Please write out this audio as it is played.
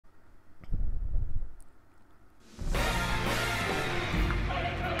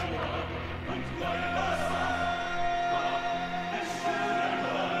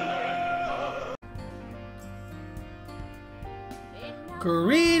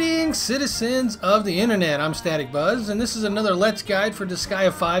Greetings, citizens of the internet. I'm Static Buzz, and this is another Let's Guide for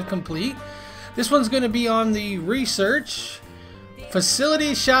Disgaea 5 Complete. This one's going to be on the research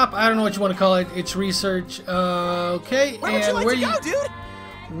facility shop. I don't know what you want to call it. It's research. Okay. Where would you like to go,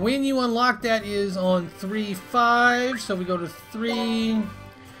 dude? When you unlock that is on 3-5. So we go to 3.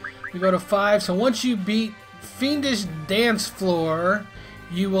 We go to 5. So once you beat Fiendish Dance Floor,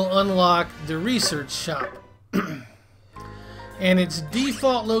 you will unlock the research shop. And its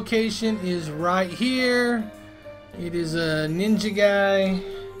default location is right here. It is a ninja guy.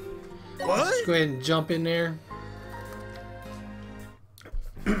 What? Let's go ahead and jump in there.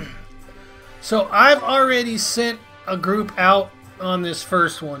 So I've already sent a group out on this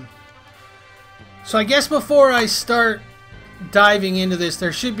first one. So I guess before I start diving into this,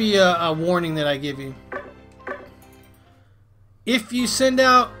 there should be a warning that I give you. If you send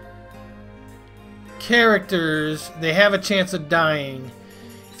out characters, they have a chance of dying.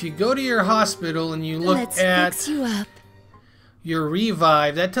 If you go to your hospital and you look at your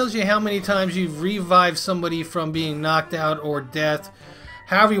revive, that tells you how many times you've revived somebody from being knocked out or death,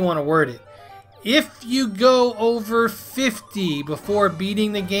 however you want to word it. If you go over 50 before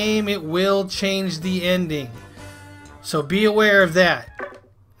beating the game, it will change the ending. So be aware of that.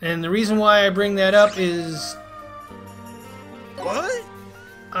 And the reason why I bring that up is What?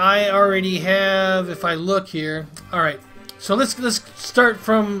 I already have, if I look here. Alright, so let's start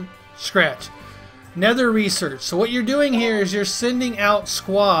from scratch. Nether Research. So what you're doing here is you're sending out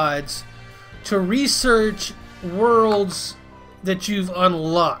squads to research worlds that you've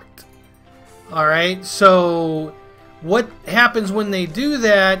unlocked. Alright, so what happens when they do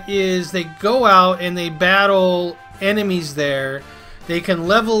that is they go out and they battle enemies there. They can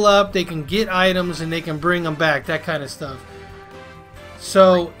level up, they can get items, and they can bring them back, that kind of stuff.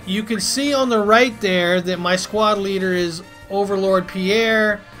 So you can see on the right there that my squad leader is Overlord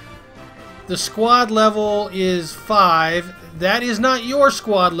Pierre. The squad level is 5. That is not your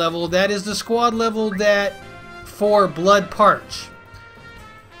squad level. That is the squad level that for Blood Parch.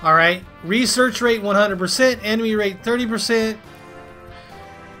 Alright. Research rate 100%. Enemy rate 30%.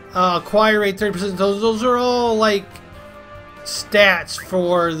 Acquire rate 30%. Those are all like stats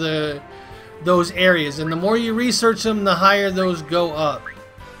for those areas, and the more you research them, the higher those go up,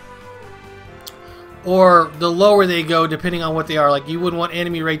 or the lower they go depending on what they are. Like, you wouldn't want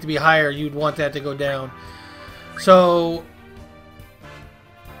enemy rate to be higher, you'd want that to go down. So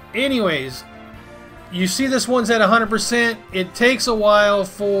anyways, you see this one's at 100%. It takes a while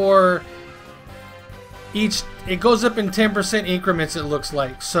for each, it goes up in 10% increments, it looks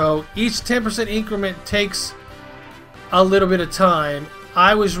like. So each 10% increment takes a little bit of time.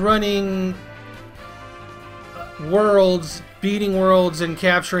 I was running worlds, beating worlds and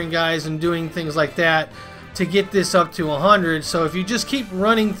capturing guys and doing things like that to get this up to 100. So if you just keep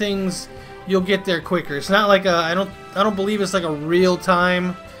running things, you'll get there quicker. It's not like a, I don't believe it's like a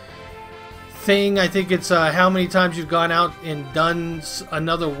real-time thing. I think it's how many times you've gone out and done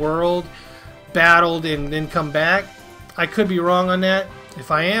another world, battled, and then come back. I could be wrong on that. If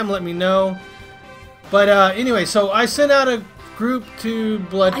I am, let me know. But anyway, so I sent out a group to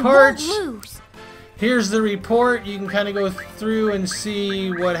Blood Parch. Here's the report. You can kind of go through and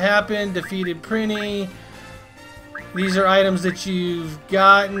see what happened. Defeated Prinny. These are items that you've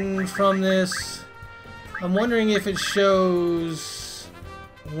gotten from this. I'm wondering if it shows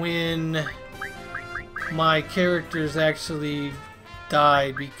when my characters actually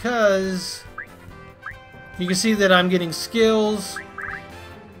died, because you can see that I'm getting skills,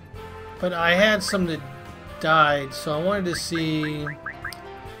 but I had some that died, so I wanted to see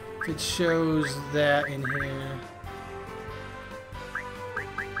if it shows that in here.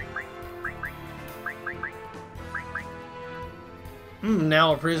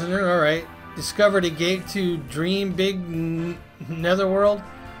 Now a prisoner. Alright. Discovered a gate to Dream Big Netherworld.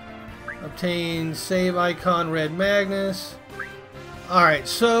 Obtain save icon Red Magnus. Alright,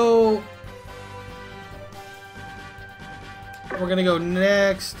 so we're gonna go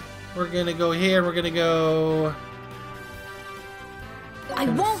next. We're gonna go here. We're gonna go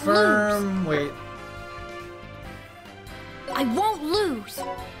confirm. Wait. I won't lose.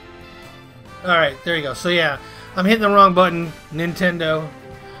 Alright, there you go. So yeah, I'm hitting the wrong button. Nintendo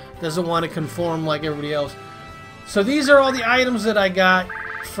doesn't want to conform like everybody else. So these are all the items that I got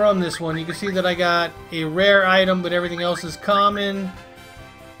from this one. You can see that I got a rare item, but everything else is common.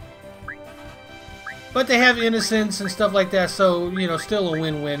 But they have innocence and stuff like that, so, you know, still a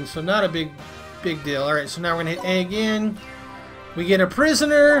win-win. So not a big deal. Alright, so now we're going to hit A again. We get a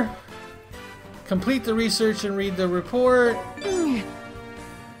prisoner. Complete the research and read the report.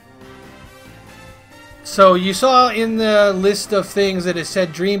 So you saw in the list of things that it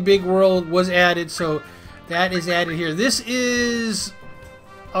said Dream Big World was added, so that is added here. This is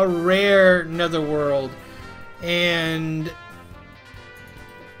a rare Netherworld, and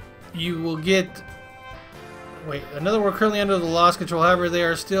you will get... Wait, another world currently under the lost control. However, there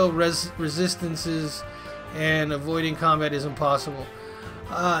are still resistances, and avoiding combat is impossible.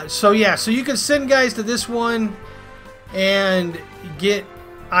 So yeah, so you can send guys to this one and get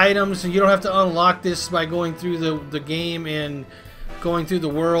items, and you don't have to unlock this by going through the game and going through the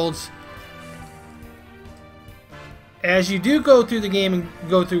worlds. As you do go through the game and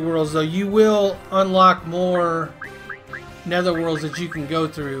go through worlds, though, you will unlock more Netherworlds that you can go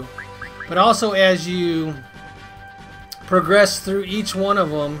through. But also, as you progress through each one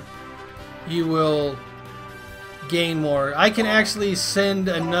of them, you will gain more. I can actually send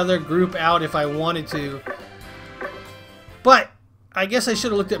another group out if I wanted to, but I guess I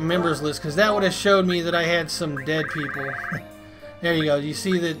should have looked at members list, because that would have showed me that I had some dead people. There you go. You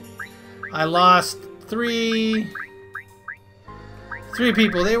see that I lost three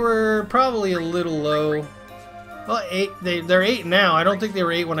people. They were probably a little low. Well, 8. They're 8 now. I don't think they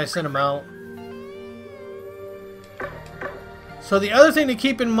were 8 when I sent them out. So the other thing to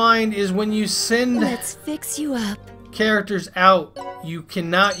keep in mind is when you send Let's fix you up. characters out, you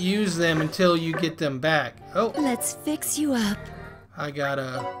cannot use them until you get them back. Oh, Let's fix you up. I got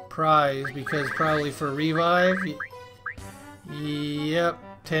a prize, because probably for revive. Yep,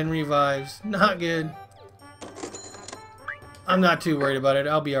 10 revives. Not good. I'm not too worried about it.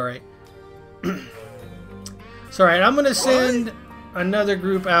 I'll be alright. So alright, I'm going to send another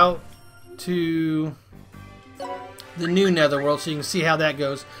group out to the new Netherworld so you can see how that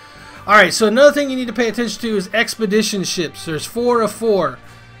goes. Alright, so another thing you need to pay attention to is expedition ships. There's 4 of 4.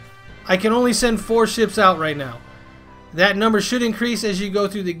 I can only send 4 ships out right now. That number should increase as you go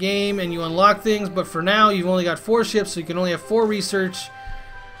through the game and you unlock things, but for now you've only got 4 ships, so you can only have 4 research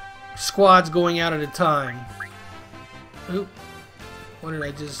squads going out at a time. Oop. What did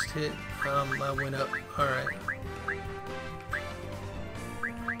I just hit? I went up. Alright.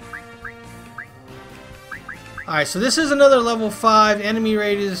 Alright, so this is another level 5. Enemy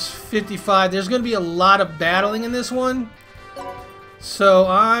rate is 55. There's going to be a lot of battling in this one. So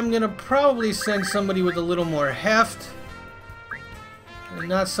I'm going to probably send somebody with a little more heft. And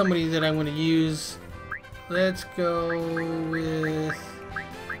not somebody that I'm going to use. Let's go with...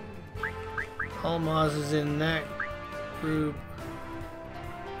 Almaz is in that group.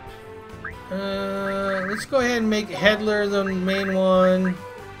 Let's go ahead and make Headler the main one.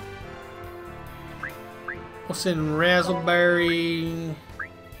 We'll send Razzleberry,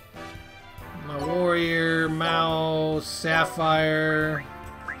 my warrior, Mao, Sapphire,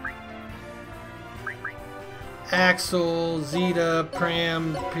 Axel, Zeta,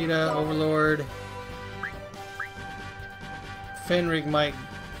 Pram, Pita, Overlord. Fenrig might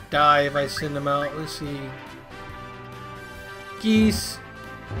die if I send them out. Let's see. Geese.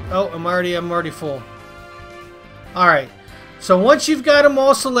 Oh, I'm already full. Alright. So once you've got them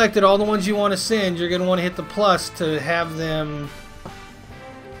all selected, all the ones you want to send, you're going to want to hit the plus to have them...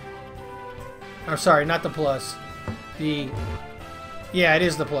 Or sorry, not the plus. Yeah, it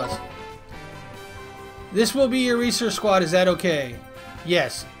is the plus. This will be your research squad. Is that okay?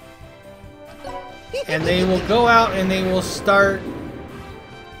 Yes. And they will go out and they will start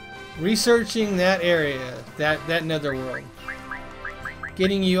researching that area, that netherworld.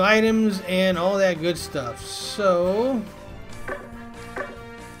 Getting you items and all that good stuff. So...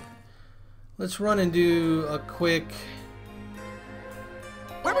 let's run and do a quick...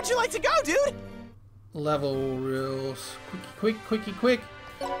 Where would you like to go, dude? Level rules. Quick.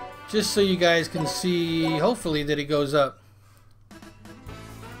 Just so you guys can see, hopefully, that it goes up.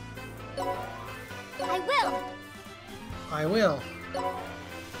 I will.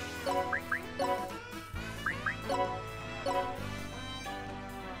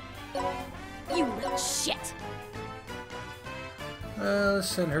 You little shit. Let's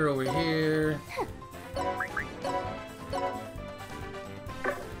send her over here.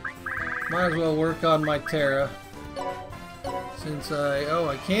 Might as well work on my Terra. Since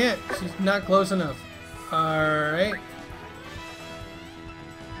I can't. She's not close enough. Alright.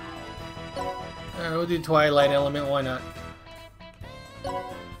 Alright, we'll do Twilight Element, why not?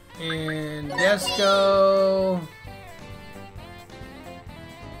 And Desco.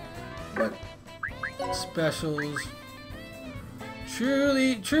 What specials?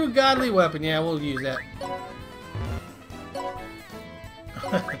 True godly weapon. Yeah, we'll use that.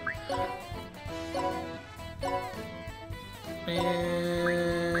 And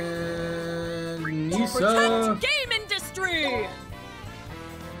Nisa. Protect game industry.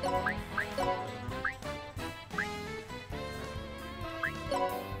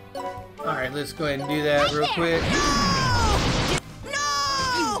 Alright, let's go ahead and do that real quick.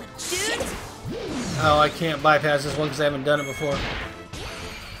 No! Dude! Oh, I can't bypass this one because I haven't done it before.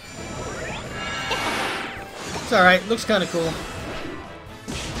 It's alright, looks kind of cool.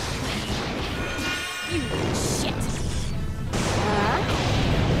 You little shit.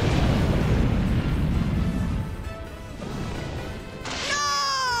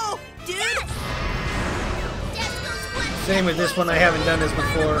 No! Dude! Same with this one, I haven't done this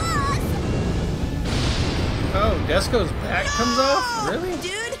before. Oh, Desco's back comes off? Really?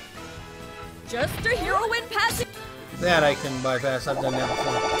 Dude! Just a hero when passing. That I can bypass, I've done that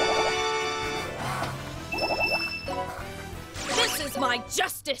before. This is my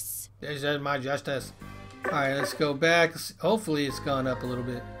justice. This is my justice. Alright, let's go back. Hopefully it's gone up a little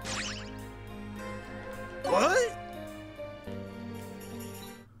bit. What?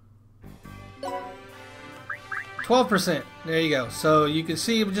 %. There you go. So you can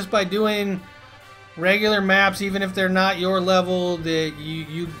see just by doing regular maps, even if they're not your level, that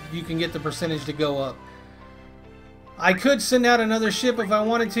you can get the percentage to go up. I could send out another ship if I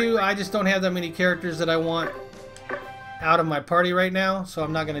wanted to. I just don't have that many characters that I want out of my party right now, so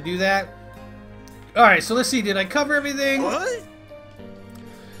I'm not going to do that. Alright, so let's see. Did I cover everything? What?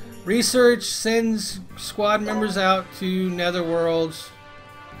 Research sends squad members out to Netherworlds.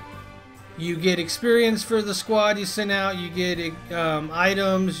 You get experience for the squad you send out. You get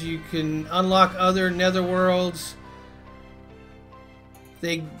items. You can unlock other Netherworlds.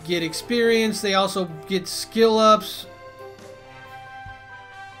 They get experience. They also get skill ups.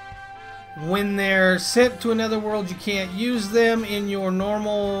 When they're sent to another world, you can't use them in your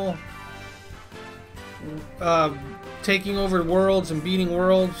normal taking over worlds and beating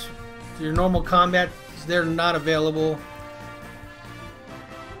worlds. Your normal combat, they're not available.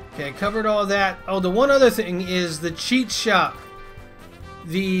 Okay, I covered all that. Oh, the one other thing is the cheat shop.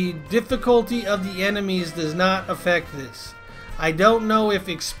 The difficulty of the enemies does not affect this. I don't know if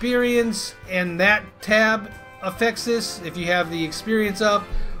experience and that tab affects this, if you have the experience up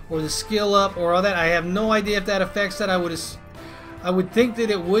or the skill up or all that. I have no idea if that affects that. I would think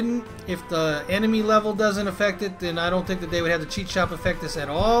that it wouldn't. If the enemy level doesn't affect it, then I don't think that they would have the cheat shop affect this at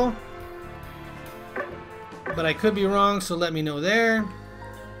all. But I could be wrong, so let me know there.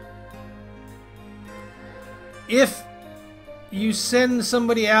 If you send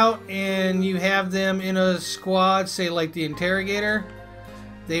somebody out and you have them in a squad, say like the interrogator,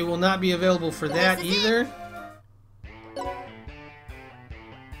 they will not be available for that either.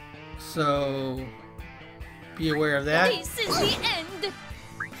 So be aware of that. This is the end.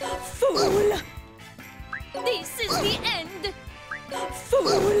 Fool. This is the end.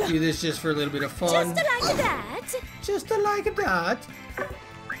 Fool. Do this just for a little bit of fun. Just like that. Just like that.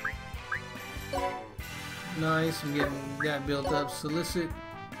 Nice, I'm getting that built up. Solicit.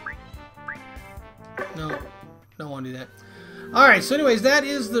 No, don't want to do that. Alright, so anyways, that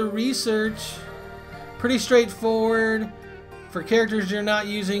is the research. Pretty straightforward. For characters you're not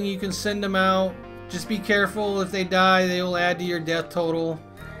using, you can send them out. Just be careful. If they die, they will add to your death total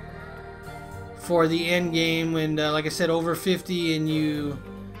for the end game. When, like I said, over 50 and you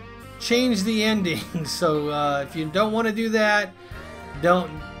change the ending. So if you don't want to do that,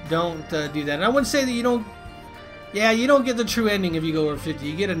 don't do that. And I wouldn't say that you don't. Yeah, you don't get the true ending if you go over 50.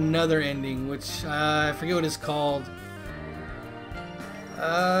 You get another ending, which I forget what it's called.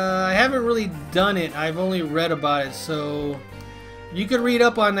 I haven't really done it. I've only read about it, so you could read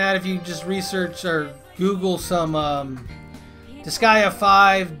up on that if you just research or Google some Disgaea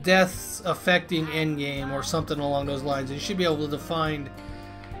 5 deaths affecting endgame or something along those lines. You should be able to find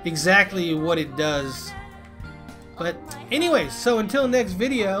exactly what it does. But anyways, so until next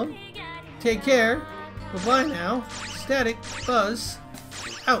video, take care. Bye-bye now. Static Buzz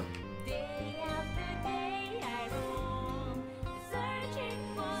out.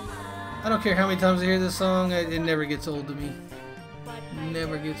 I don't care how many times I hear this song, it never gets old to me.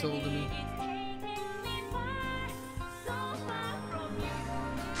 Never gets old to me.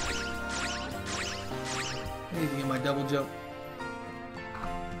 I need to get my double jump.